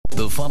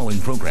The following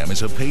program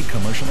is a paid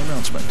commercial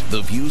announcement.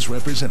 The views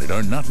represented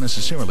are not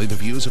necessarily the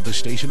views of the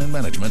station and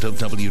management of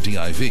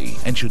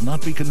WDIV and should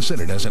not be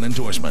considered as an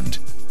endorsement.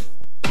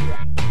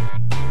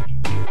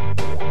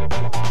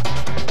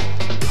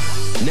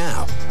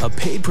 Now, a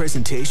paid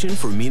presentation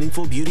for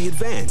Meaningful Beauty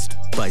Advanced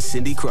by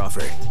Cindy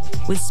Crawford.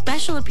 With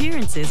special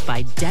appearances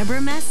by Deborah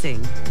Messing,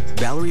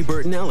 Valerie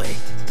Bertinelli,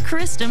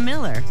 Krista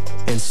Miller,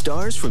 and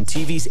stars from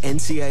TV's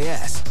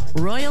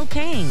NCIS, Royal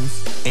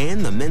Pains,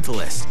 and The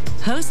Mentalist.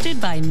 Hosted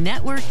by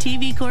network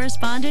TV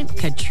correspondent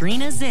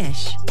Katrina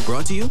Zish.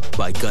 Brought to you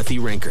by Guthrie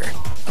Renker.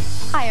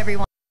 Hi,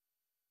 everyone.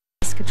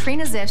 It's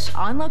Katrina Zish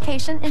on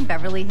location in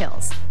Beverly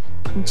Hills.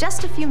 In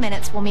just a few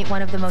minutes, we'll meet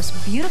one of the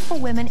most beautiful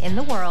women in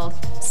the world,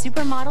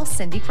 supermodel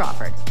Cindy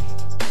Crawford.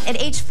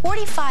 At age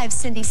 45,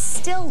 Cindy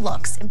still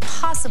looks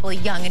impossibly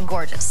young and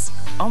gorgeous.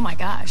 Oh my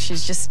gosh,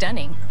 she's just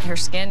stunning. Her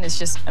skin is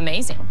just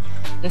amazing.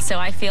 And so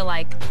I feel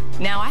like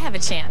now I have a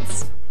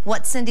chance.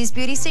 What's Cindy's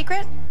beauty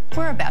secret?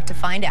 We're about to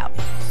find out.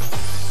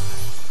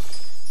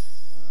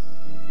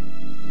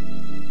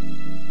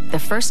 The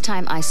first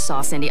time I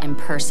saw Cindy in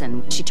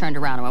person, she turned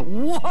around and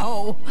went,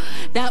 whoa,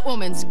 that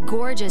woman's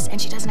gorgeous,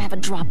 and she doesn't have a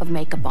drop of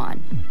makeup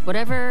on.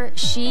 Whatever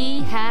she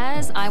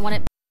has, I want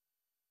it.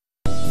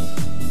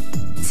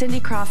 Cindy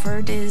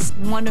Crawford is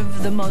one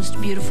of the most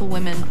beautiful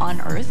women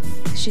on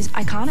earth. She's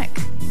iconic.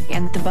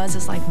 And the buzz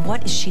is like,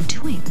 what is she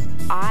doing?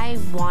 I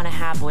want to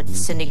have what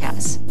Cindy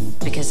has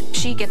because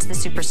she gets the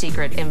super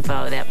secret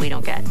info that we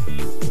don't get.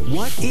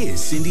 What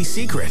is Cindy's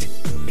secret?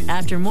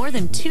 After more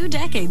than 2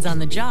 decades on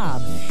the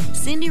job,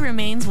 Cindy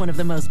remains one of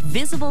the most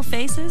visible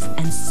faces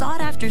and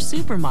sought-after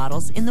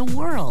supermodels in the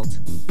world.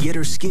 Yet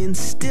her skin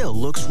still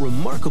looks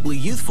remarkably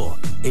youthful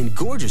and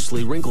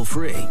gorgeously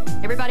wrinkle-free.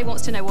 Everybody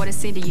wants to know what is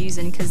Cindy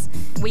using because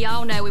we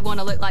all know we want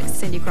to look like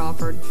Cindy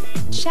Crawford.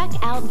 Check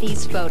out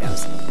these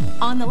photos.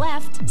 On the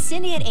left,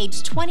 Cindy at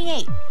age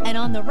 28, and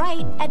on the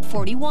right at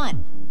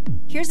 41.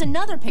 Here's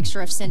another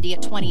picture of Cindy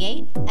at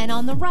 28, and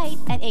on the right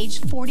at age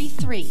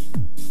 43.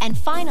 And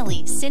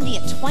finally, Cindy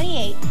at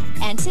 28,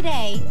 and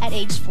today at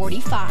age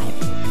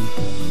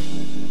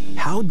 45.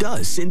 How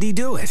does Cindy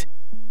do it?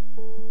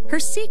 Her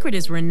secret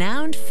is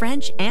renowned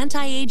French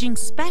anti-aging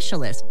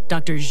specialist,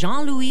 Dr.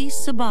 Jean-Louis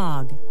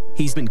Sebag.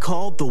 He's been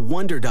called the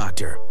Wonder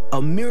Doctor,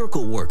 a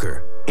miracle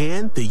worker,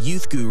 and the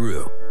youth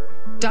guru.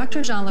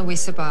 Dr. Jean-Louis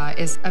Sebag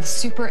is a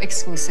super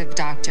exclusive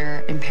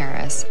doctor in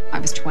Paris.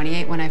 I was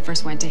 28 when I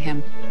first went to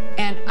him,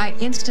 and I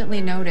instantly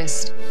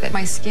noticed that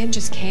my skin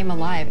just came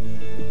alive.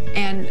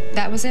 And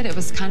that was it. It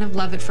was kind of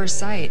love at first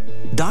sight.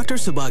 Dr.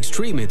 Sebag's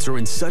treatments are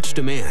in such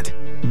demand.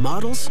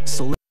 Models,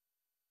 celebrities,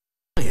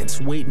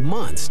 clients wait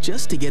months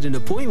just to get an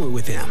appointment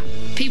with him.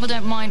 People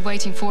don't mind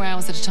waiting 4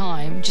 hours at a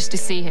time just to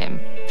see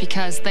him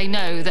because they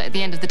know that at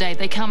the end of the day,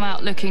 they come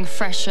out looking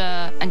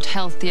fresher and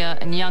healthier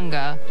and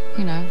younger.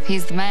 You know,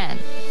 he's the man.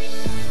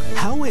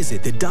 How is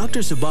it that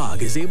Dr.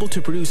 Sebag is able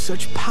to produce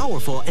such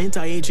powerful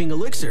anti-aging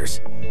elixirs?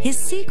 His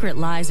secret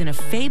lies in a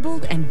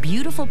fabled and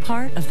beautiful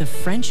part of the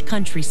French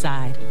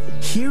countryside.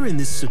 Here in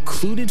this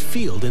secluded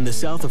field in the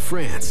south of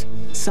France,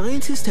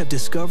 scientists have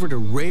discovered a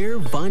rare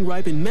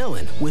vine-ripened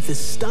melon with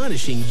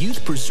astonishing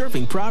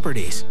youth-preserving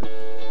properties.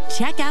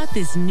 Check out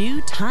this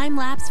new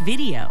time-lapse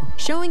video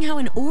showing how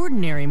an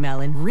ordinary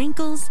melon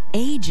wrinkles,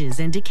 ages,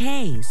 and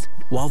decays,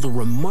 while the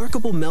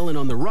remarkable melon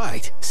on the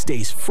right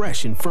stays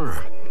fresh and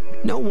firm.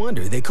 No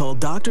wonder they call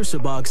Dr.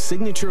 Sebag's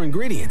signature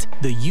ingredient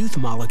the youth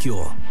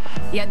molecule.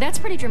 Yeah, that's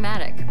pretty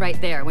dramatic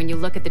right there when you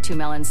look at the two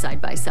melons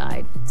side by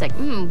side. It's like,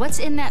 what's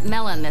in that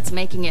melon that's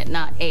making it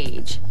not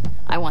age?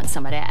 I want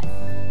some of that.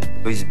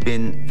 It's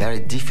been a very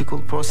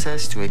difficult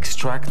process to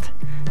extract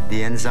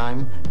the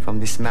enzyme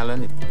from this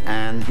melon,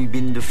 and we've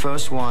been the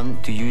first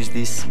one to use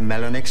this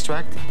melon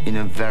extract in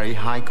a very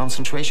high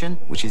concentration,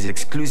 which is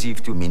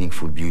exclusive to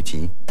Meaningful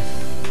Beauty.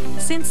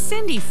 Since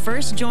Cindy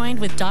first joined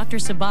with Dr.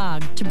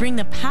 Sebag to bring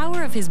the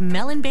power of his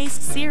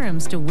melon-based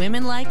serums to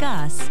women like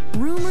us,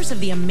 rumors of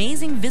the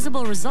amazing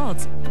visible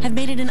results have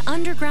made it an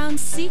underground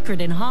secret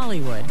in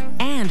Hollywood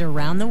and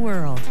around the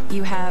world.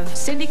 You have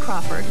Cindy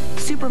Crawford,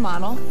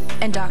 supermodel,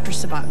 and Dr.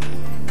 Sebag,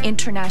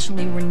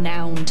 internationally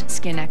renowned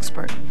skin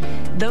expert.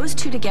 Those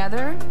two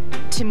together,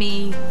 to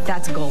me,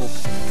 that's gold.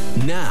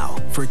 Now,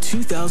 for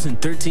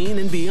 2013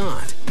 and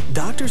beyond,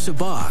 Dr.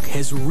 Sebag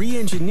has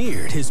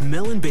re-engineered his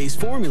melon-based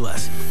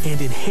formulas and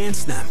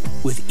enhanced them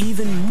with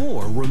even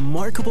more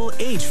remarkable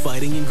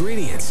age-fighting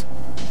ingredients.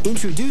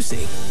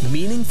 Introducing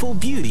Meaningful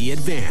Beauty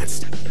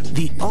Advanced,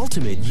 the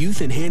ultimate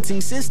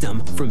youth-enhancing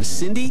system from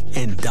Cindy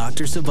and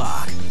Dr.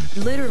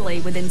 Sebag.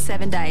 Literally, within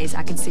 7 days,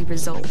 I could see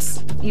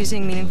results.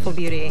 Using Meaningful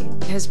Beauty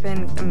has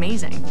been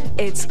amazing.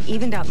 It's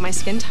evened out my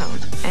skin tone,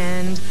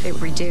 and it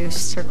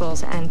reduced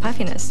circles and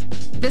puffiness.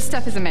 This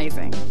stuff is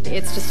amazing.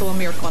 It's just a little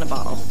miracle in a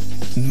bottle.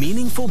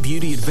 Meaningful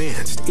Beauty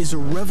Advanced is a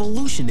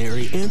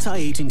revolutionary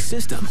anti-aging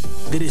system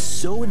that is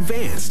so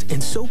advanced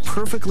and so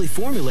perfectly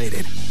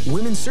formulated,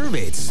 women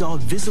surveyed saw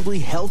visibly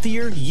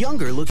healthier,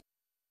 younger-looking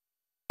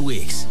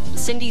weeks.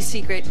 Cindy's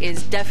secret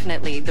is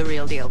definitely the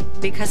real deal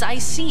because I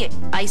see it.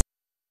 I see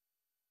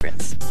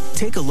secrets.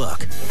 Take a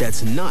look.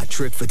 That's not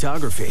trick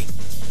photography.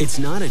 It's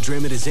not a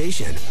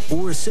dramatization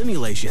or a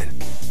simulation.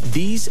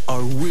 These are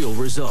real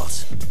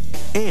results.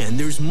 And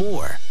there's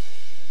more.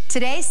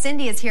 Today,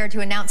 Cindy is here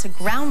to announce a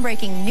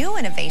groundbreaking new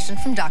innovation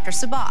from Dr.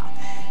 Sabah.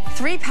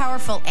 3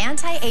 powerful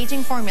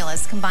anti-aging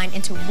formulas combined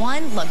into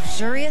one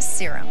luxurious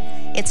serum.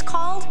 It's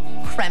called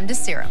Crème de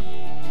Serum.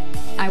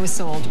 I was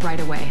sold right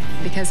away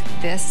because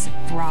this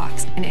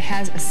rocks, and it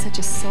has such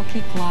a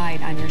silky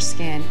glide on your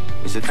skin.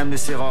 With the crème de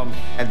serum,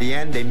 at the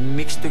end, they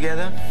mix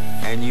together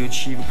and you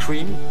achieve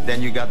cream.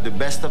 Then you got the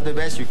best of the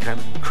best, you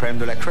crème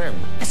de la crème.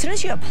 As soon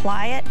as you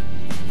apply it,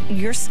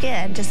 your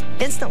skin just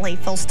instantly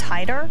feels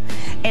tighter,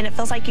 and it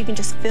feels like you can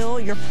just feel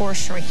your pores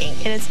shrinking.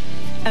 It is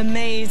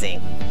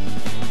amazing.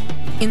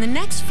 In the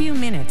next few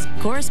minutes,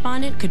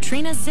 correspondent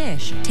Katrina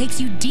Zish takes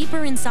you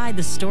deeper inside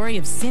the story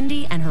of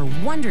Cindy and her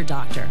Wonder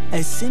Doctor.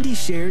 As Cindy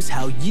shares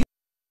how you,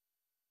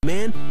 a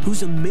man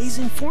whose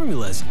amazing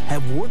formulas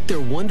have worked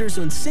their wonders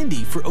on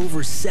Cindy for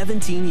over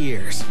 17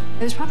 years.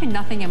 There's probably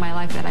nothing in my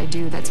life that I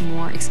do that's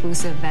more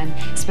exclusive than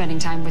spending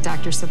time with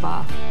Dr.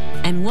 Sabah.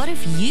 And what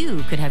if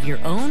you could have your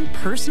own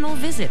personal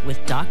visit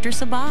with Dr.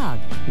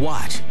 Sabah?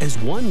 Watch as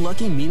one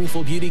lucky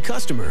Meaningful Beauty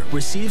customer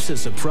receives a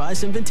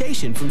surprise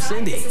invitation from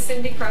Cindy. This is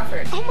Cindy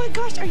Crawford. Oh my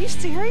gosh, are you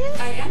serious?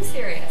 I am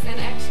serious, and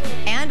actually...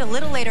 And a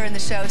little later in the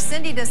show,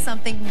 Cindy does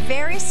something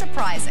very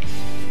surprising.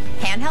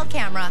 Handheld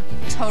camera,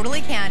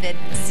 totally candid,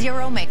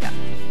 zero makeup.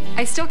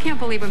 I still can't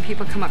believe when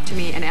people come up to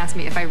me and ask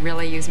me if I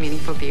really use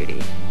Meaningful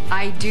Beauty.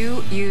 I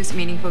do use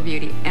Meaningful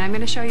Beauty, and I'm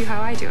going to show you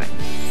how I do it.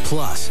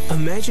 Plus,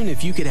 imagine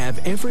if you could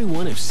have every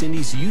one of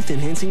Cindy's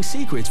youth-enhancing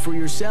secrets for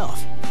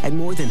yourself at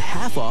more than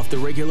half off the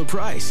regular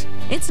price.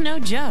 It's no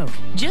joke.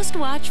 Just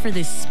watch for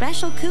this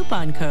special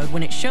coupon code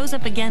when it shows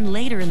up again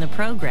later in the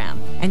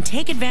program and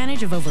take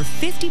advantage of over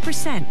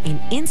 50% in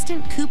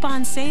instant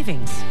coupon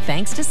savings,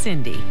 thanks to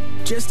Cindy.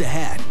 Just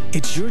ahead,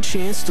 it's your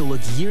chance to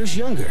look years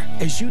younger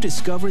as you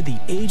discover the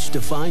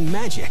age-defying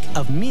magic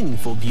of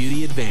Meaningful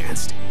Beauty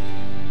Advanced.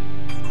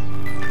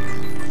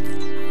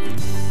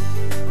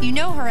 You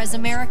know her as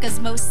America's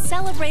most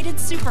celebrated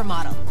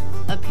supermodel,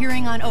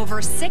 appearing on over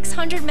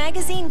 600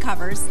 magazine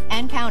covers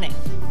and counting.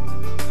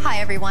 Hi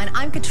everyone,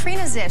 I'm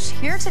Katrina Zish,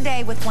 here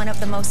today with one of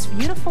the most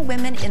beautiful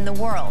women in the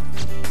world.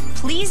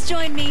 Please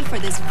join me for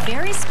this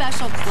very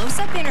special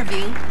close-up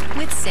interview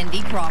with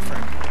Cindy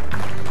Crawford.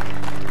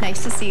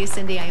 Nice to see you,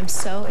 Cindy. I am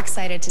so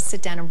excited to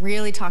sit down and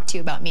really talk to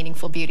you about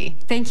Meaningful Beauty.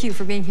 Thank you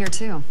for being here,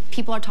 too.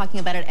 People are talking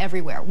about it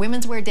everywhere.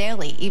 Women's Wear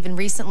Daily even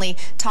recently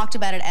talked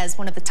about it as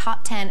one of the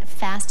top 10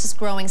 fastest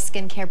growing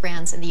skincare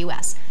brands in the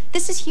U.S.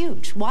 This is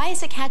huge. Why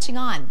is it catching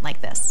on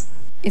like this?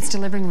 It's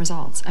delivering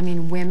results. I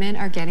mean, women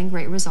are getting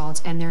great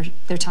results, and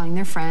they're telling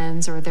their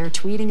friends, or they're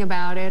tweeting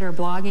about it or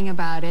blogging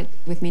about it.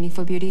 With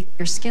Meaningful Beauty,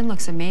 your skin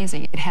looks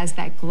amazing. It has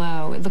that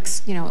glow. It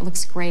looks, it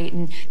looks great,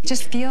 and it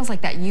just feels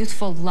like that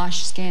youthful,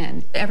 lush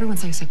skin.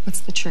 Everyone's like, what's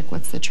the trick?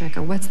 What's the trick?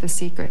 Or what's the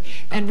secret?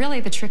 And really,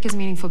 the trick is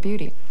Meaningful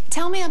Beauty.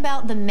 Tell me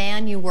about the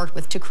man you worked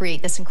with to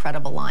create this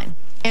incredible line.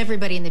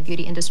 Everybody in the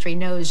beauty industry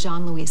knows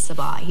Jean-Louis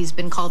Sabah. He's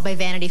been called by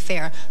Vanity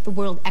Fair the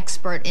world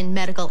expert in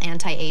medical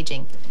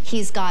anti-aging.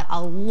 He's got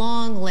a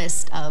long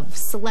list of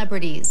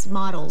celebrities,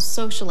 models,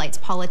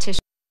 socialites, politicians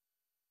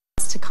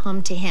to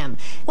come to him.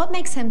 What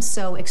makes him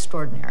so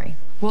extraordinary?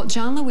 Well,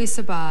 Jean-Louis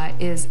Sabah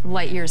is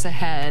light years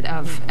ahead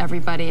of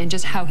everybody and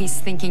just how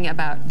he's thinking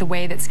about the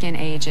way that skin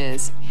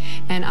ages.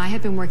 And I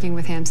have been working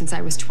with him since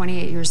I was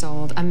 28 years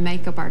old. A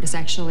makeup artist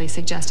actually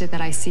suggested that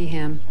I see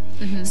him.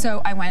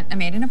 So I went, I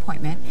made an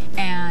appointment,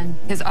 and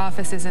his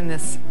office is in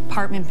this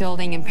apartment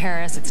building in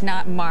Paris. It's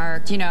not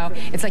marked,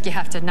 it's like you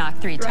have to knock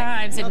 3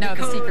 times and know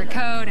the secret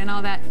code and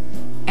all that.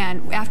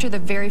 And after the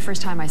very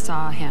first time I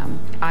saw him,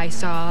 I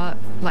saw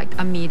like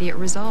immediate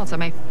results.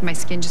 My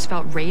skin just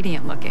felt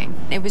radiant looking.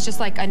 It was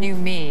just like a new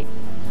me.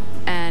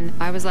 And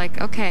I was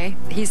like, okay,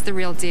 he's the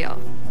real deal.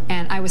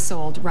 And I was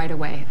sold right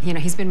away.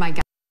 He's been my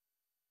guy.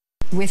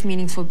 With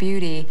Meaningful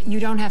Beauty, you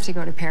don't have to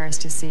go to Paris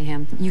to see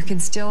him. You can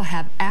still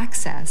have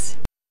access to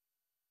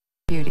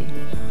beauty.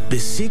 The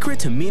secret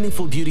to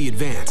Meaningful Beauty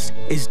Advanced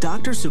is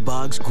Dr.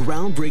 Sabah's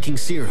groundbreaking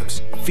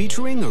serums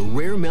featuring a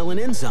rare melon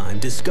enzyme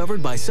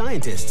discovered by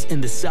scientists in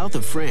the south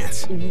of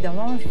France.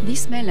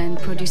 This melon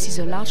produces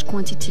a large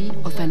quantity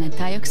of an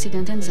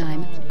antioxidant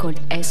enzyme called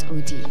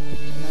SOD.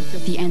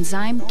 The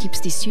enzyme keeps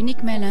this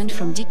unique melon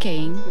from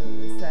decaying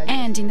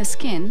and, in the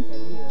skin,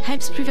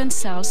 helps prevent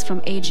cells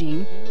from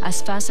aging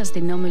as fast as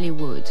they normally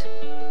would.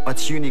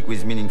 What's unique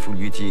with Meaningful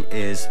Beauty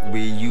is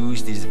we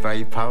use these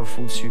very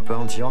powerful super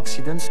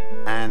antioxidants,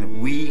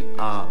 and we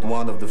are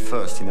one of the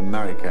first in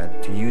America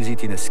to use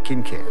it in a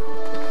skincare.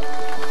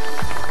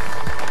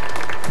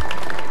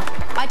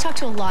 I talk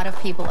to a lot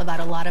of people about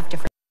a lot of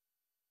different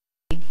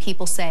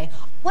people say,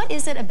 what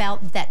is it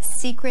about that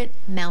secret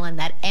melon,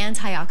 that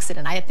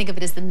antioxidant? I think of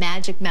it as the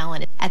magic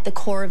melon at the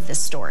core of this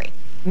story.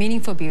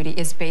 Meaningful Beauty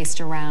is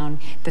based around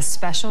the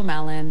special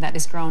melon that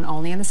is grown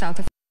only in the south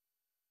of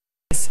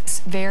France. It's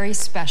very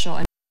special.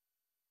 And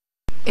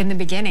in the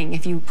beginning,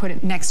 if you put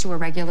it next to a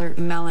regular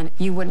melon,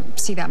 you wouldn't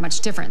see that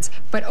much difference.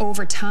 But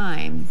over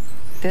time,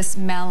 This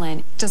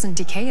melon doesn't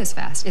decay as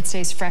fast. It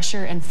stays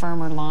fresher and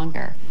firmer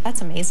longer.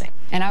 That's amazing.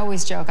 And I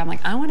always joke, I'm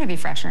like, I want to be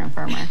fresher and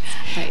firmer.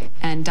 Right.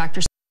 And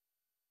Dr.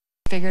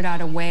 figured out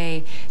a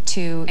way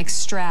to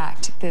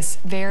extract this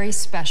very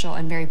special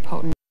and very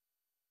potent.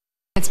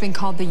 It's been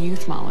called the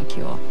youth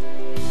molecule.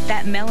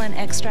 That melon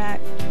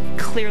extract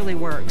clearly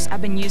works.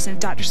 I've been using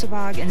Dr.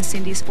 Sabag and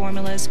Cindy's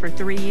formulas for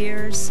 3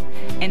 years,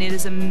 and it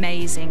is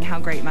amazing how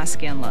great my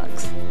skin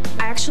looks.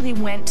 I actually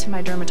went to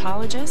my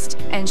dermatologist,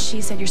 and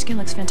she said, your skin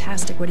looks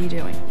fantastic, what are you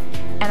doing?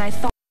 And I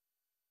thought,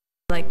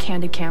 like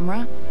candid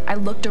camera. I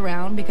looked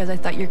around because I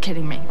thought, you're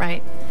kidding me,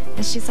 right?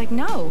 And she's like,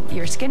 no,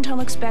 your skin tone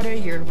looks better,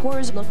 your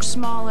pores look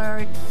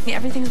smaller,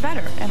 everything's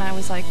better. And I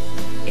was like,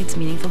 it's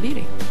Meaningful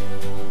Beauty.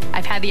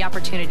 I've had the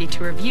opportunity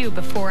to review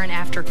before and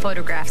after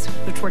photographs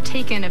which were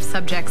taken of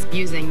subjects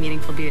using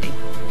Meaningful Beauty.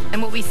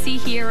 And what we see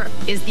here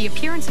is the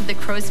appearance of the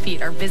crow's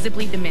feet are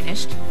visibly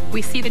diminished.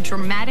 We see the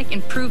dramatic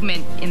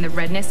improvement in the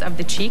redness of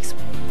the cheeks,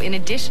 in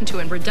addition to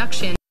a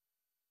reduction.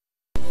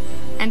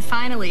 And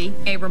finally,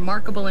 a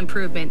remarkable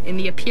improvement in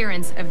the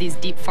appearance of these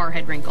deep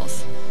forehead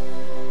wrinkles.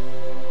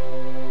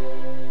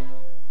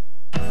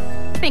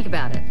 Think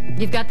about it.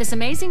 You've got this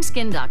amazing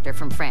skin doctor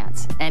from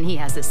France, and he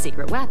has this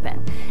secret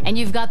weapon. And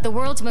you've got the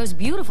world's most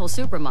beautiful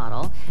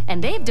supermodel,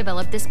 and they've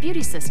developed this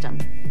beauty system.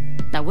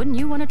 Now, wouldn't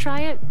you want to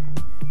try it?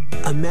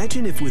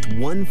 Imagine if with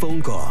one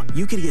phone call,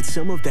 you could get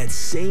some of that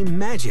same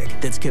magic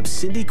that's kept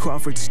Cindy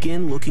Crawford's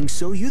skin looking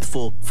so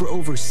youthful for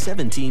over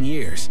 17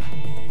 years.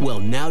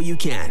 Well, now you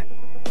can.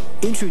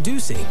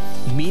 Introducing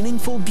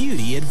Meaningful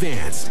Beauty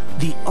Advanced,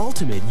 the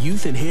ultimate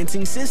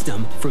youth-enhancing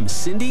system from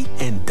Cindy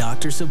and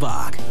Dr.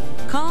 Sabag.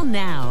 Call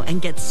now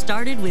and get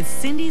started with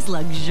Cindy's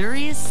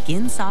luxurious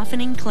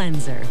skin-softening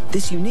cleanser.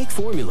 This unique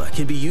formula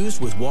can be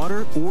used with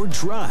water or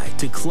dry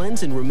to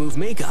cleanse and remove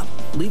makeup,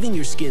 leaving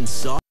your skin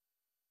soft.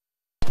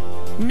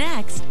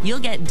 Next, you'll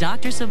get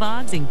Dr.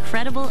 Sabag's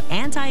incredible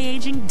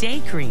anti-aging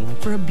day cream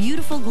for a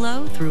beautiful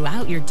glow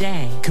throughout your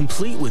day.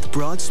 Complete with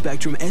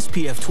broad-spectrum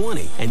SPF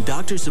 20 and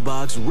Dr.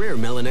 Sabag's rare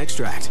melon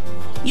extract.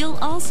 You'll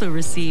also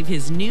receive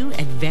his new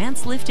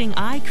advanced lifting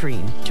eye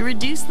cream to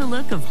reduce the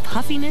look of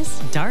puffiness,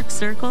 dark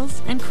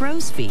circles, and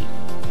crow's feet.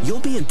 You'll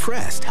be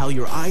impressed how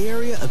your eye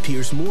area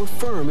appears more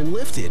firm and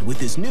lifted with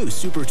this new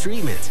super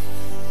treatment.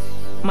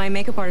 My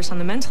makeup artist on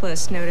The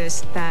Mentalist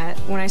noticed that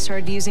when I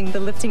started using the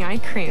lifting eye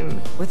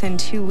cream, within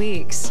 2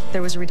 weeks,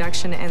 there was a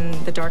reduction in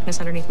the darkness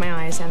underneath my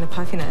eyes and the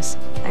puffiness.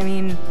 I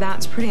mean,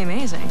 that's pretty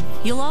amazing.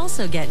 You'll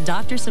also get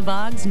Dr.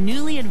 Sabag's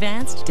newly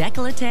advanced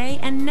décolleté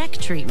and neck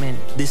treatment.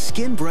 This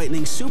skin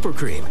brightening super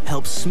cream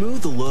helps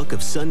smooth the look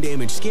of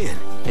sun-damaged skin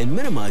and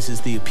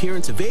minimizes the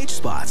appearance of age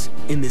spots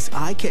in this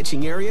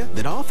eye-catching area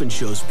that often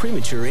shows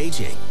premature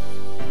aging.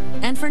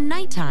 And for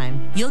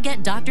nighttime, you'll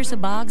get Dr.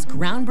 Sabag's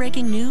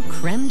groundbreaking new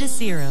Crème de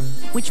Serum,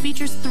 which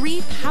features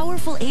 3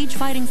 powerful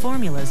age-fighting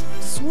formulas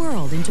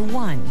swirled into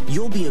one.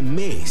 You'll be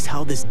amazed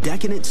how this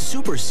decadent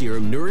super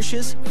serum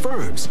nourishes,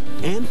 firms,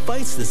 and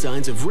fights the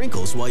signs of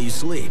wrinkles while you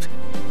sleep.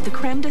 The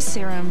Crème de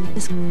Serum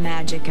is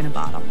magic in a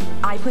bottle.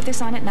 I put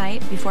this on at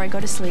night before I go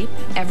to sleep,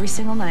 every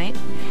single night,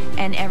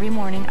 and every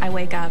morning I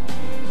wake up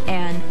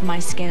and my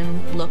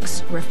skin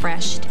looks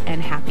refreshed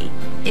and happy.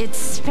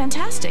 It's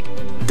fantastic.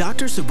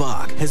 Dr.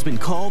 Sabag has been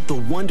called the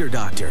Wonder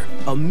Doctor,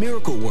 a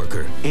miracle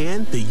worker,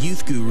 and the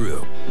youth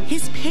guru.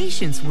 His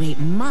patients wait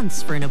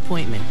months for an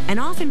appointment and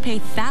often pay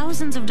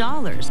thousands of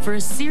dollars for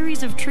a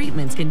series of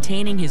treatments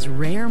containing his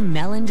rare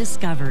melon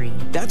discovery.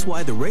 That's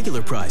why the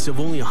regular price of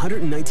only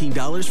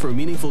 $119 for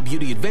Meaningful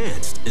Beauty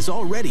Advanced is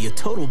already a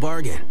total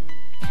bargain.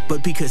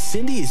 But because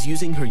Cindy is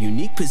using her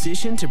unique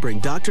position to bring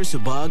Dr.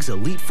 Sabag's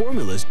elite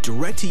formulas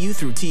direct to you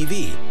through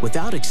TV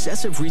without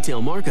excessive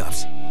retail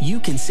markups, you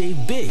can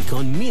save big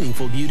on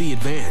Meaningful Beauty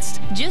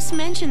Advanced. Just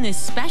mention this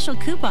special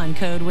coupon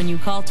code when you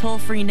call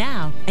toll-free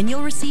now, and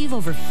you'll receive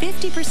over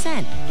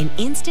 50% in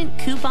instant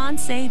coupon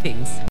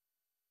savings.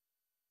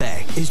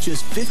 Is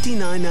just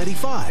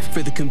 $59.95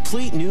 for the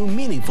complete new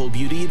Meaningful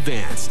Beauty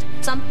Advanced.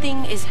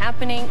 Something is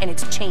happening and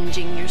it's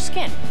changing your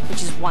skin,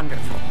 which is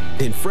wonderful.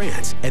 In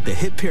France, at the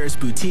hip Paris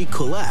boutique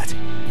Colette,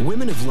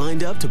 women have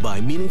lined up to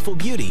buy Meaningful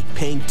Beauty,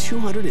 paying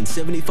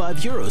 275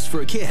 euros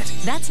for a kit.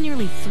 That's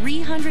nearly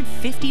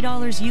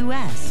 $350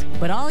 US,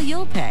 but all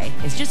you'll pay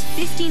is just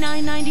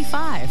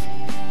 $59.95.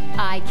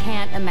 I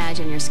can't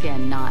imagine your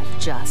skin not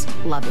just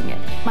loving it.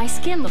 My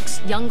skin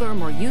looks younger,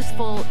 more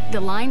youthful.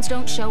 The lines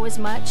don't show as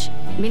much.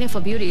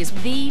 Meaningful Beauty is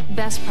the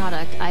best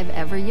product I've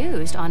ever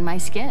used on my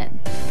skin.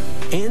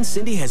 And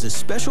Cindy has a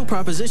special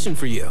proposition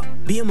for you.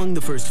 Be among the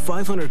first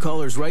 500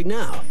 callers right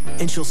now,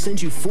 and she'll send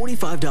you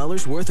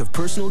 $45 worth of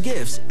personal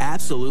gifts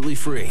absolutely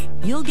free.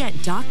 You'll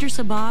get Dr.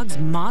 Sabag's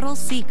Model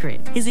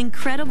Secret, his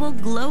incredible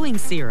glowing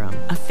serum,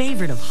 a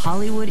favorite of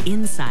Hollywood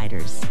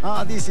insiders.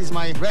 This is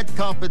my red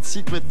carpet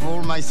secret for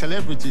all my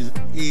celebrities.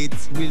 It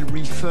will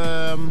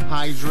refirm,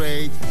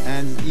 hydrate,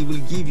 and it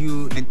will give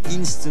you an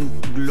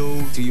instant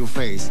glow to your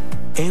face.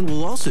 And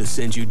we'll also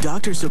send you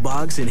Dr.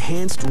 Sabag's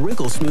enhanced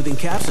wrinkle smoothing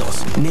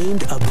capsules, named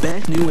named a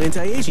best new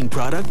anti-aging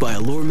product by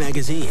Allure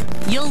magazine.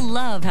 You'll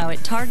love how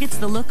it targets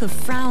the look of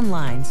frown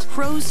lines,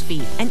 crow's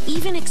feet, and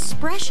even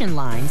expression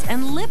lines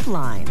and lip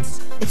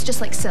lines. It's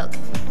just like silk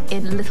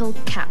in little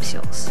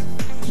capsules.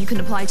 You can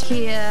apply it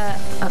here,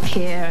 up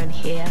here, and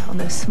here on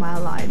those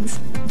smile lines.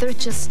 They're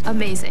just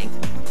amazing.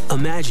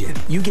 Imagine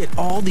you get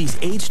all these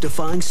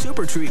age-defying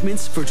super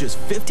treatments for just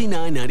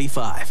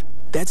 $59.95.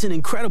 That's an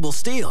incredible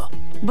steal.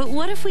 But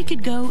what if we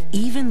could go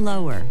even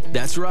lower?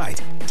 That's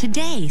right.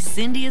 Today,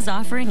 Cindy is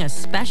offering a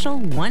special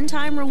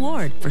one-time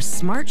reward for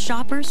smart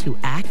shoppers who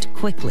act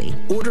quickly.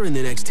 Order in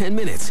the next 10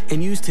 minutes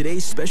and use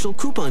today's special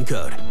coupon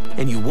code.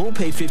 And you won't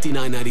pay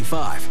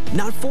 $59.95,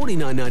 not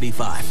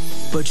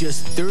 $49.95, but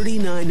just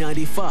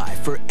 $39.95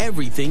 for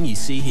everything you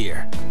see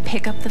here.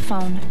 Pick up the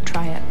phone,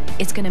 try it.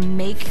 It's gonna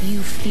make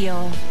you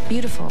feel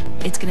beautiful.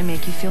 It's gonna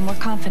make you feel more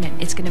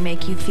confident. It's gonna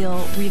make you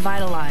feel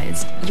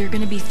revitalized. You're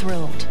gonna be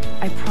thrilled.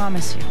 I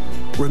promise you.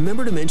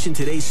 Remember to mention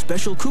today's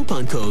special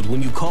coupon code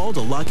when you call to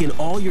lock in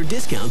all your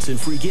discounts and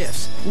free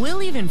gifts.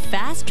 We'll even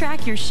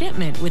fast-track your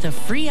shipment with a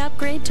free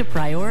upgrade to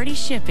priority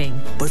shipping.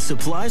 But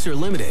supplies are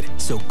limited,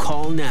 so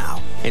call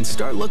now and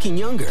start looking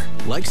younger,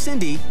 like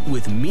Cindy,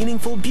 with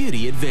Meaningful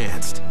Beauty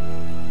Advanced.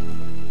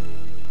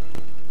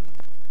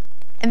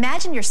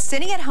 Imagine you're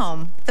sitting at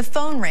home, the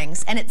phone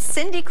rings, and it's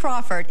Cindy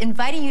Crawford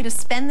inviting you to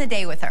spend the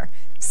day with her.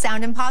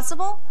 Sound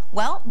impossible?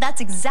 Well,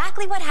 that's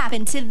exactly what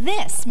happened to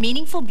this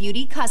Meaningful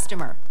Beauty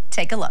customer.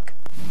 Take a look.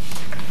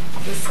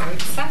 This is so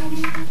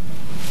exciting.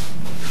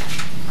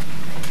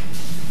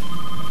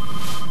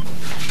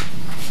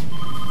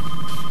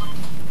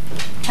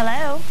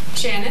 Hello?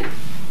 Shannon?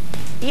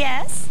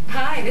 Yes?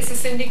 Hi, this is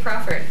Cindy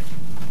Crawford.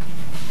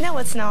 No,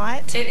 it's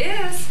not. It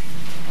is.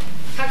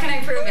 How can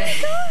I prove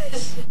it? Oh my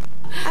gosh.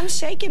 I'm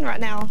shaking right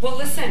now. Well,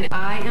 listen,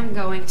 I am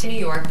going to New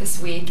York this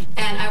week,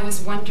 and I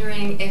was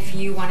wondering if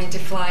you wanted to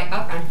fly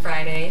up on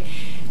Friday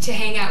to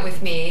hang out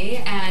with me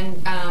and,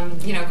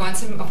 you know, go on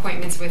some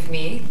appointments with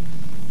me.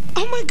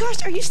 Oh my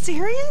gosh, are you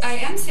serious? I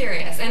am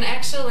serious. And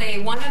actually,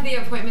 one of the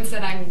appointments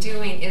that I'm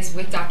doing is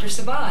with Dr.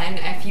 Sabah, and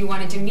if you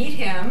wanted to meet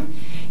him,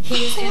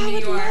 he's in New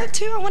York. I would love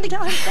to. I want to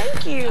tell him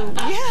thank you.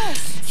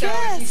 Yes, So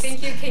yes. if you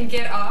think you can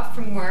get off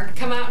from work,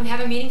 come out and have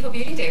a Meaningful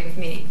Beauty Day with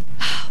me.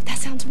 Oh, that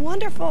sounds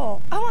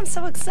wonderful. Oh, I'm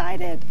so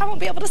excited. I won't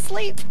be able to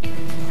sleep.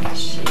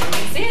 She's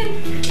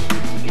in.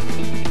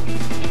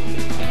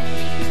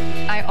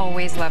 I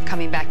always love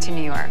coming back to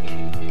New York.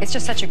 It's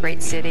just such a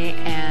great city,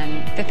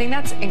 and the thing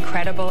that's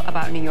incredible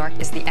about New York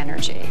is the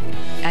energy.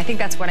 And I think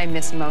that's what I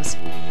miss most.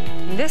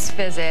 This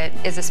visit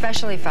is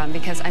especially fun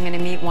because I'm going to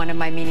meet one of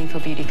my Meaningful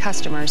Beauty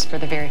customers for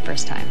the very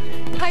first time.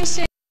 Hi,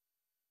 Shane.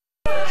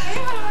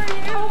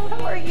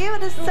 How are you?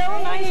 It is so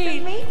nice to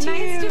meet you.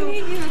 Nice to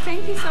meet you.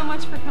 Thank you so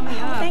much for coming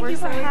up. Thank you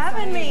for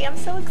having me. I'm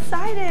so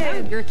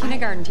excited. You're a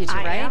kindergarten teacher,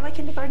 right? I am a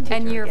kindergarten teacher.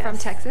 And you're from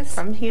Texas?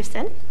 From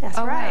Houston. That's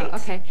right. Wow.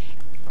 Okay.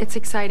 It's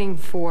exciting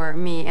for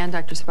me and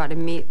Dr. Sabah to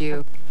meet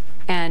you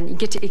and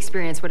get to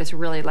experience what it's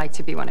really like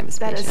to be one of his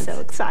patients. That is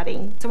so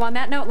exciting. So on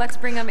that note, let's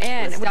bring him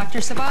in. Dr.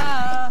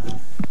 Sabah.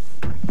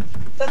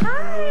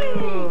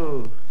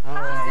 Hi. How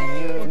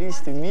are you?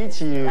 Pleased to meet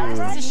you.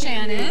 This is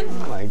Shannon.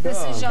 Oh my God.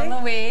 This is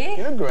Jean-Louis.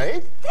 You look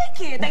great.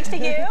 Thank you. Thanks to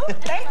you.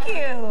 Thank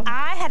you.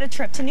 I had a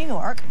trip to New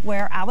York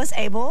where I was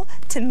able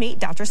to meet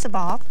Dr.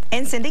 Sabah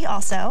and Cindy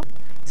also.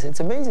 It's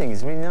amazing.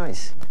 It's really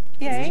nice.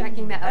 Yay.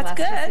 Checking that That's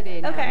elasticity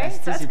good. now. Okay,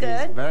 that's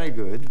good. Is very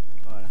good.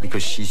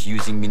 Because she's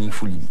using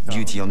Meaningful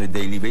Beauty on a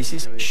daily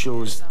basis,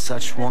 shows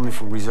such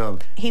wonderful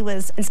results. He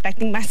was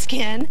inspecting my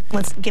skin,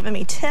 was giving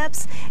me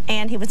tips,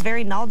 and he was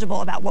very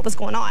knowledgeable about what was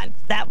going on.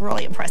 That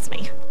really impressed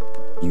me.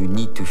 You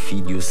need to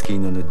feed your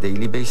skin on a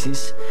daily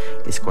basis.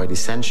 It's quite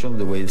essential,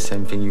 the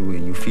same thing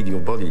you feed your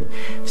body.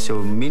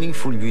 So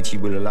Meaningful Beauty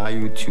will allow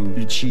you to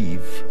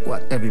achieve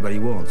what everybody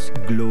wants,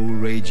 glow,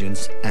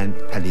 radiance, and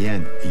at the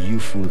end, a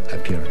youthful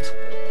appearance.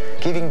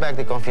 Giving back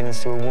the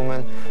confidence to a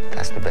woman,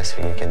 that's the best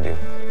thing you can do.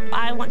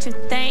 I want to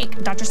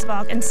thank Dr.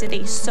 Sabah and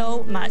Cindy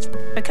so much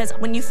because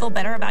when you feel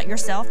better about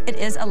yourself, it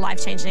is a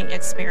life-changing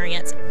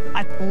experience.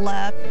 I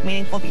love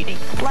Meaningful Beauty.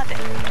 Love it.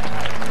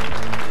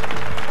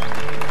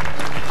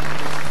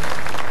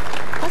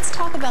 Let's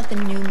talk about the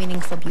new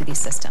Meaningful Beauty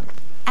system.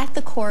 At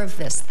the core of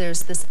this,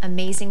 there's this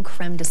amazing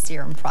creme de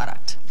serum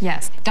product.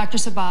 Yes. Dr.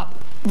 Sabah,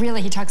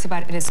 really, he talks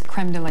about it as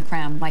creme de la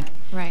creme. Like,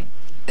 right.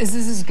 This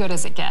is as good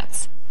as it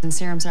gets. And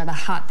serums are the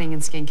hot thing in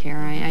skincare.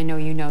 I know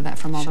you know that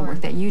from all the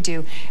work that you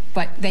do.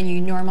 But then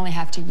you normally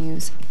have to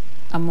use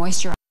a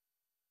moisturizer.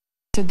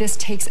 So this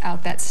takes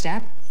out that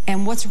step.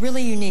 And what's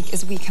really unique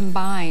is we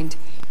combined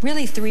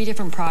really 3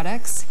 different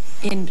products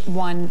in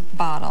one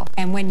bottle.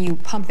 And when you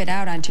pump it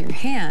out onto your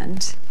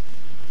hand,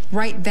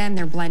 right then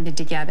they're blended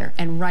together.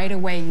 And right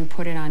away you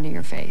put it onto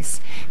your face.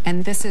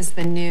 And this is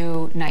the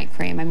new night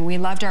cream. I mean, we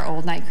loved our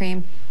old night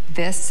cream.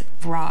 This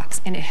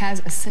rocks, and it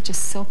has such a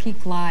silky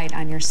glide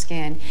on your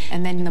skin.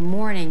 And then in the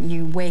morning,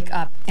 you wake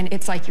up, and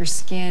it's like your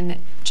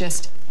skin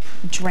just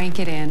drank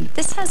it in.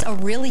 This has a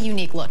really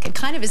unique look. It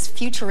kind of is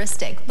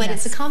futuristic, but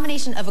Yes. it's a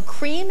combination of a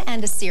cream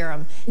and a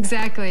serum.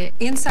 Exactly.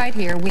 Inside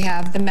here, we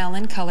have the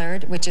melon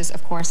colored, which is,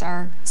 of course,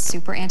 our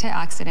super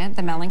antioxidant,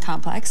 the melon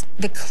complex.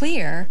 The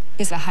clear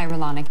is a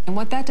hyaluronic. And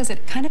what that does,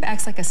 it kind of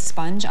acts like a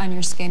sponge on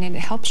your skin, and it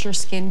helps your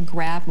skin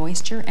grab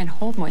moisture and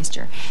hold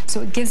moisture.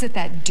 So it gives it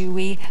that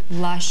dewy,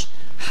 lush,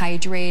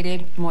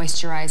 hydrated,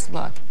 moisturized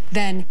look.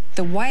 Then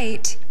the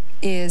white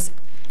is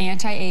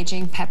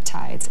anti-aging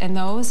peptides, and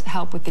those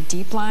help with the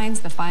deep lines,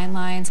 the fine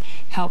lines,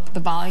 help the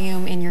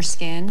volume in your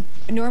skin.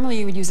 Normally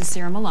you would use a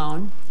serum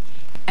alone,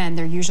 and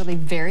they're usually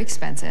very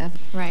expensive.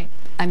 Right.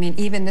 I mean,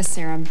 even this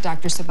serum,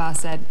 Dr. Sabah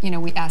said, you know,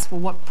 we asked, well,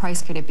 what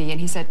price could it be?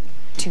 And he said,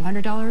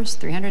 $200,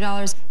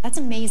 $300. That's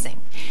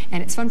amazing.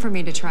 And it's fun for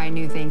me to try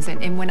new things.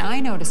 And when I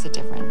notice a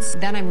difference,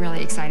 then I'm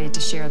really excited to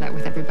share that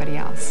with everybody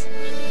else.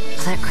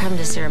 That creme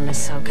de serum is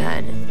so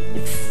good.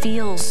 It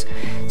feels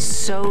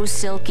so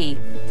silky.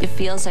 It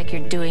feels like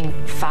you're doing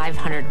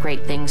 500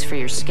 great things for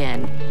your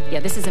skin. Yeah,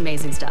 this is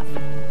amazing stuff.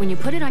 When you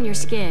put it on your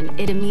skin,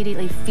 it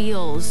immediately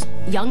feels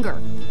younger.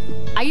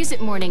 I use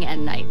it morning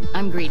and night.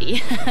 I'm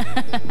greedy.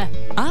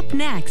 Up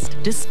next,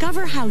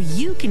 discover how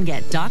you can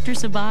get Dr.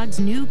 Sabag's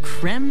new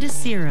creme de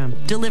serum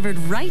delivered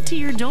right to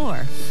your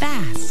door,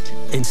 fast.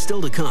 And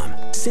still to come,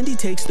 Cindy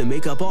takes the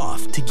makeup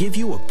off to give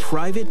you a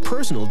private,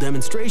 personal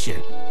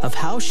demonstration of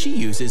how she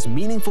uses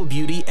Meaningful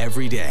Beauty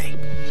every day.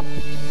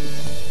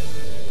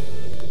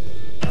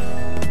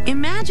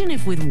 Imagine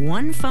if with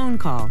one phone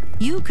call,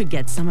 you could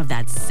get some of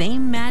that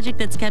same magic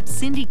that's kept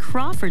Cindy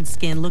Crawford's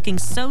skin looking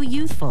so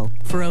youthful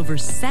for over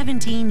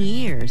 17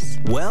 years.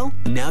 Well,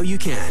 now you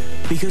can,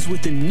 because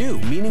with the new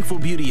Meaningful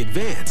Beauty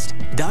Advanced,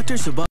 Dr.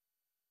 Sabag's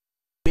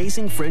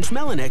amazing French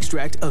melon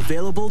extract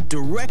available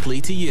directly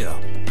to you.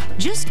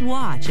 Just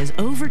watch as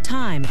over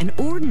time an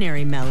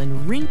ordinary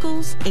melon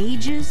wrinkles,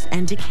 ages,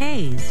 and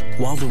decays,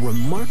 while the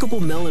remarkable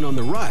melon on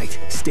the right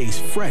stays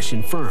fresh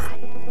and firm.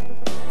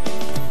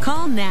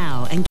 Call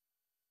now and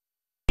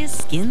get a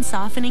skin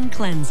softening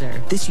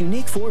cleanser. This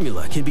unique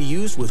formula can be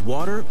used with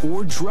water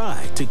or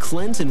dry to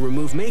cleanse and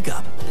remove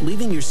makeup,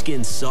 leaving your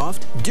skin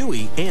soft,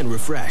 dewy, and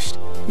refreshed.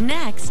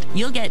 Next,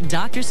 you'll get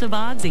Dr.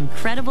 Sabag's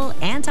incredible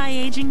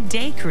anti-aging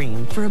day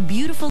cream for a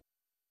beautiful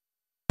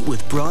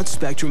with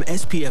broad-spectrum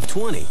SPF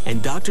 20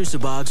 and Dr.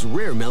 Sabag's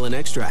rare melon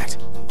extract.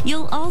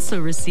 You'll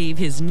also receive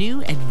his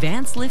new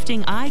Advanced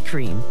Lifting Eye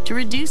Cream to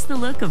reduce the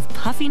look of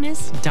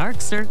puffiness, dark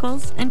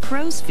circles, and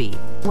crow's feet.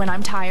 When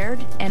I'm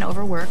tired and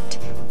overworked,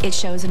 it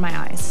shows in my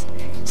eyes.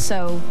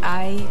 So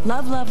I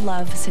love, love,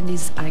 love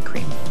Cindy's eye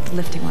cream, the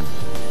lifting one.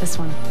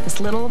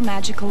 This little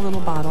magical little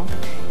bottle.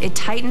 It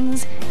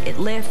tightens, it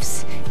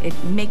lifts, it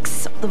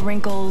makes the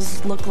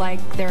wrinkles look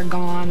like they're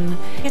gone.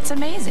 It's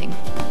amazing.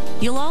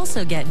 You'll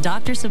also get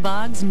Dr.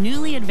 Sabag's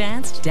newly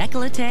advanced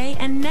décolleté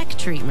and neck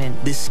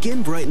treatment. This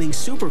skin brightening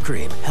super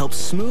cream helps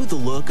smooth the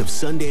look of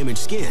sun-damaged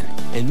skin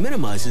and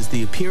minimizes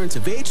the appearance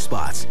of age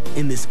spots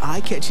in this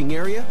eye-catching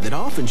area that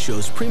often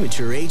shows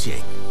premature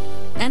aging.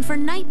 And for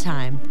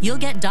nighttime, you'll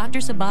get Dr.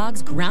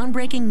 Sabag's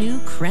groundbreaking new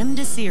creme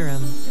de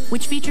serum,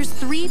 which features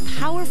 3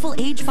 powerful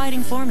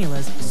age-fighting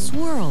formulas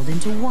swirled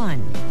into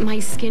one. My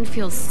skin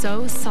feels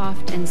so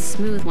soft and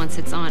smooth once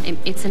it's on.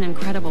 It's an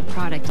incredible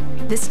product.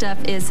 This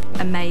stuff is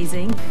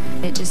amazing.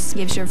 It just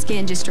gives your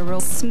skin just a real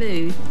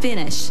smooth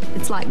finish.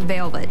 It's like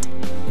velvet.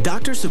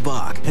 Dr.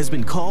 Sabag has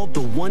been called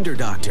the Wonder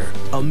Doctor,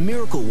 a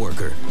miracle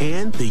worker,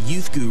 and the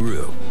youth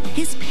guru.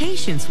 His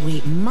patients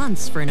wait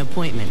months for an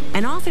appointment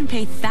and often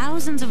pay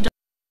thousands of dollars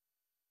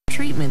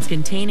treatments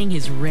containing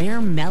his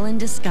rare melon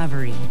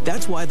discovery.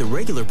 That's why the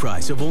regular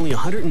price of only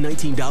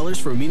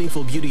 $119 for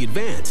Meaningful Beauty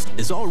Advanced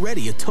is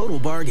already a total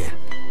bargain.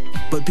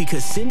 But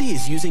because Cindy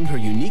is using her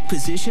unique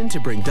position to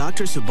bring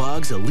Dr.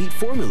 Sabag's elite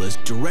formulas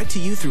direct to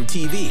you through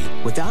TV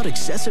without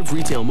excessive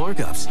retail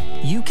markups,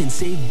 you can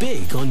save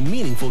big on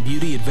Meaningful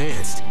Beauty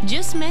Advanced.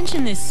 Just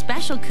mention this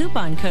special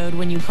coupon code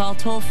when you call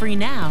toll-free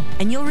now,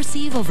 and you'll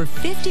receive over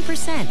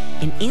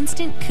 50% in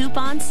instant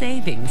coupon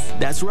savings.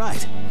 That's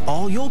right.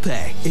 All you'll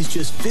pay is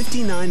just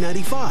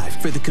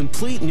 $59.95 for the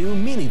complete new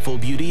Meaningful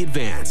Beauty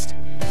Advanced.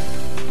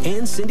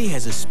 And Cindy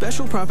has a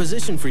special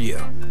proposition for you.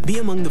 Be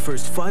among the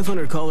first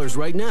 500 callers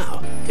right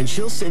now, and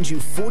she'll send you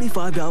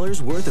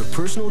 $45 worth of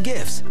personal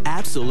gifts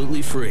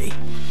absolutely free.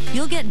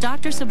 You'll get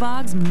Dr.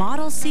 Sabag's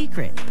Model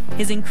Secret,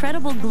 his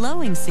incredible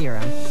glowing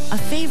serum, a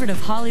favorite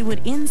of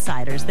Hollywood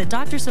insiders that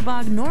Dr.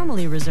 Sabag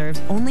normally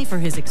reserves only for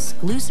his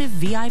exclusive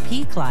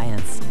VIP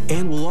clients.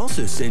 And we'll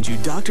also send you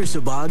Dr.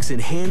 Sabag's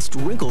enhanced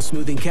wrinkle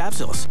smoothing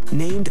capsules,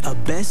 named a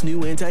best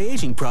new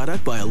anti-aging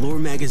product by Allure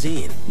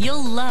magazine.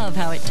 You'll love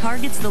how it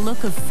targets the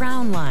look of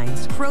frown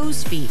lines,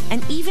 crow's feet,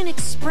 and even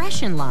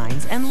expression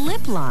lines and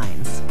lip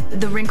lines.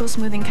 The wrinkle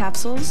smoothing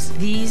capsules,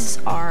 these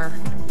are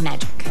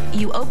magic.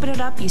 You open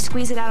it up, you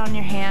squeeze it out on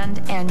your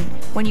hand, and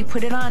when you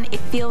put it on, it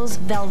feels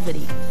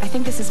velvety. I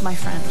think this is my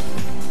friend.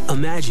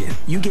 Imagine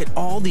you get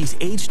all these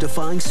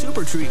age-defying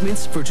super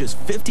treatments for just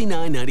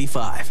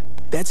 $59.95.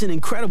 That's an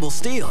incredible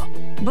steal.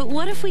 But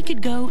what if we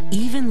could go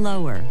even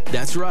lower?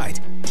 That's right.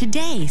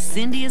 Today,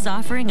 Cindy is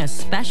offering a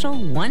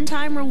special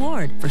one-time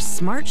reward for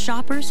smart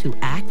shoppers who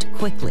act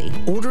quickly.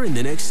 Order in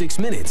the next 6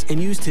 minutes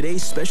and use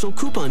today's special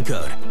coupon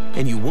code.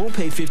 And you won't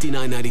pay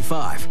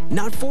 $59.95,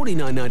 not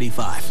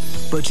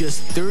 $49.95, but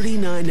just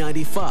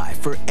 $39.95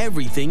 for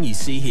everything you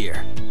see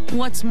here.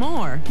 What's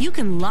more, you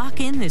can lock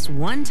in this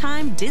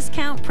one-time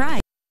discount price.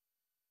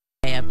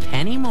 A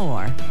penny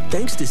more.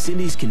 Thanks to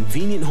Cindy's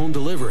convenient home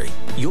delivery,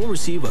 you'll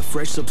receive a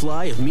fresh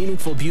supply of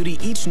meaningful beauty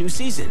each new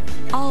season.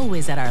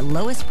 Always at our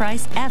lowest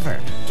price ever,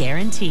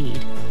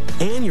 guaranteed.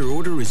 And your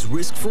order is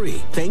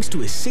risk-free thanks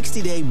to a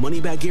 60-day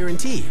money-back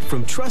guarantee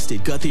from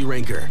trusted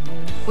Guthy-Renker.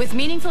 With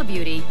Meaningful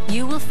Beauty,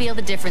 you will feel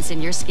the difference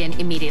in your skin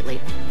immediately.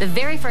 The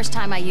very first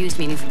time I used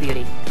Meaningful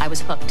Beauty, I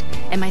was hooked,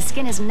 and my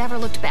skin has never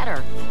looked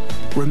better.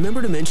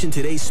 Remember to mention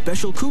today's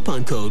special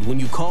coupon code when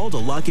you call to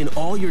lock in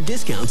all your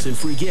discounts and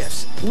free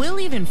gifts. We'll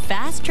even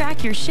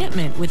fast-track your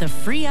shipment with a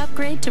free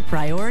upgrade to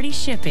priority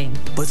shipping.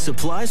 But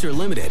supplies are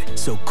limited,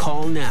 so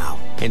call now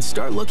and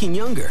start looking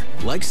younger,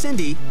 like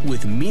Cindy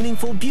with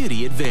Meaningful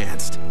Beauty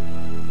Advanced.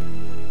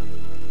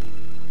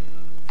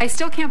 I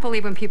still can't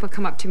believe when people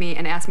come up to me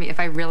and ask me if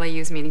I really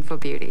use Meaningful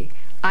Beauty.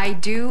 I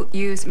do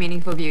use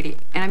Meaningful Beauty,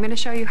 and I'm going to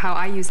show you how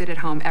I use it at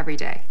home every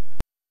day.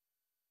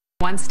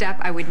 One step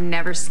I would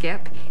never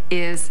skip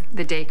is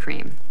the day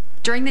cream.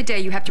 During the day,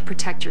 you have to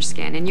protect your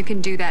skin, and you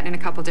can do that in a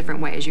couple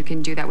different ways. You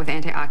can do that with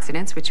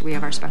antioxidants, which we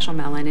have our special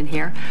melon in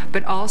here,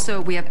 but also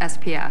we have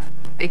SPF.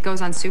 It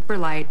goes on super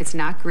light, it's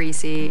not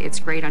greasy, it's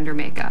great under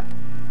makeup.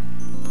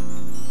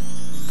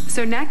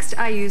 So next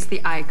I use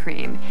the eye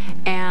cream,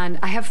 and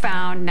I have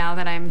found now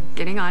that I'm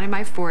getting on in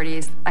my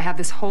 40s, I have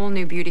this whole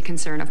new beauty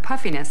concern of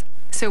puffiness.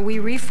 So we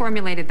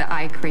reformulated the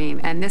eye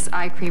cream, and this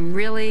eye cream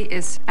really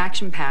is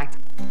action-packed,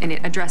 and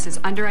it addresses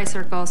under-eye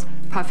circles,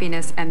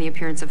 puffiness, and the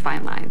appearance of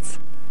fine lines.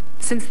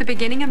 Since the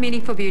beginning of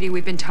Meaningful Beauty,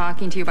 we've been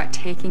talking to you about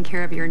taking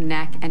care of your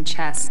neck and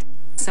chest.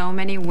 So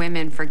many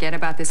women forget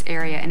about this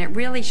area, and it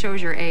really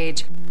shows your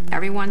age.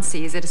 Everyone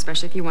sees it,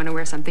 especially if you want to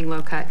wear something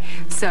low cut.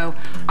 So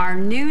our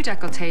new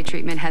décolleté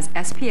treatment has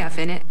SPF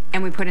in it,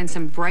 and we put in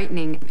some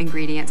brightening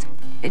ingredients.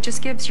 It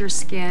just gives your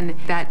skin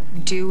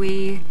that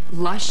dewy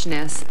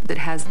lushness that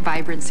has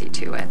vibrancy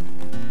to it.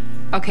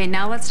 Okay,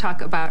 now let's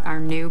talk about our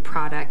new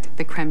product,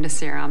 the Crème de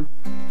Serum.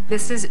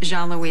 This is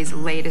Jean-Louis'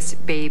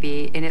 latest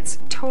baby, and it's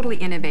totally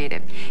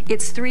innovative.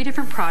 It's 3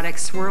 different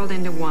products swirled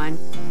into one.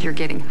 You're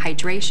getting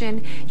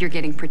hydration, you're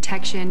getting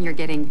protection, you're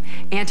getting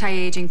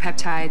anti-aging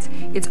peptides.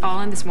 It's all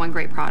in this one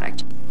great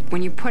product.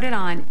 When you put it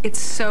on, it's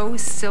so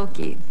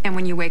silky, and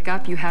when you wake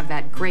up, you have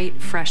that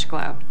great fresh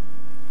glow.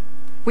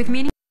 With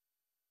Meaningful Beauty,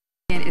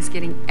 is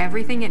getting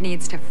everything it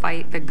needs to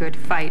fight the good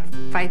fight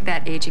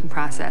that aging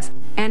process.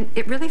 And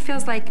it really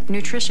feels like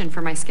nutrition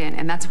for my skin,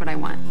 and that's what I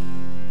want.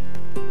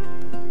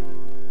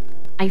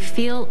 I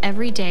feel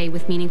every day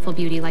with Meaningful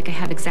Beauty like I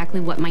have exactly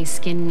what my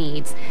skin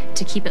needs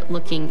to keep it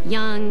looking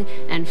young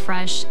and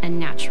fresh and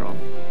natural.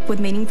 With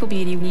Meaningful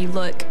Beauty, you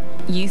look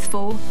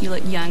youthful, you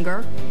look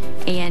younger,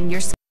 and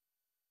your skin.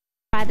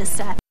 Try this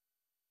stuff.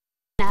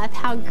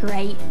 How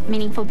great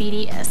Meaningful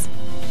Beauty is.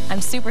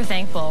 I'm super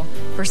thankful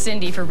for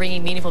Cindy for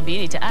bringing Meaningful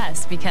Beauty to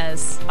us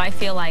because I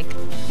feel like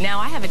now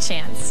I have a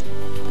chance.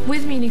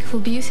 With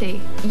Meaningful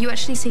Beauty, you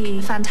actually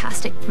see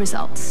fantastic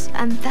results,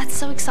 and that's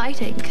so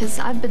exciting because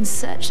I've been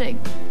searching.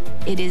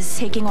 It is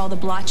taking all the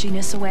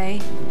blotchiness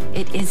away.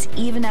 It is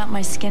even out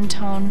my skin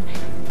tone.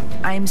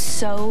 I'm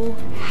so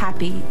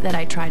happy that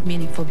I tried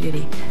Meaningful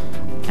Beauty.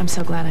 I'm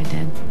so glad I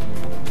did.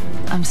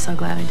 I'm so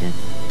glad I did.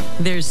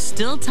 There's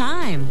still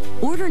time.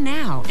 Order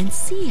now and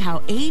see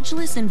how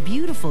ageless and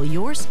beautiful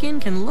your skin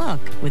can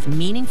look with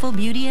Meaningful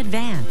Beauty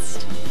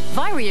Advanced. If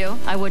I were you,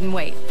 I wouldn't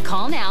wait.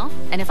 Call now,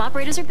 and if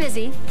operators are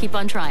busy, keep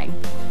on trying.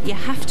 You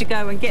have to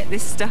go and get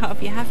this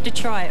stuff. You have to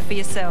try it for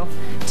yourself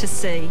to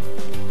see.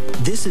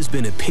 This has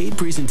been a paid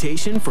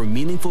presentation for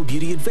Meaningful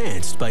Beauty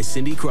Advanced by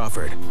Cindy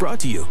Crawford,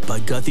 brought to you by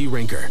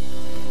Guthy-Renker.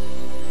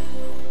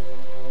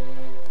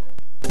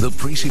 The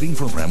preceding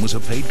program was a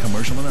paid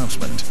commercial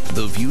announcement.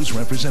 The views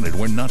represented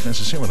were not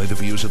necessarily the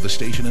views of the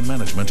station and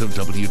management of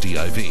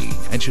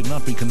WDIV and should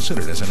not be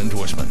considered as an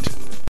endorsement.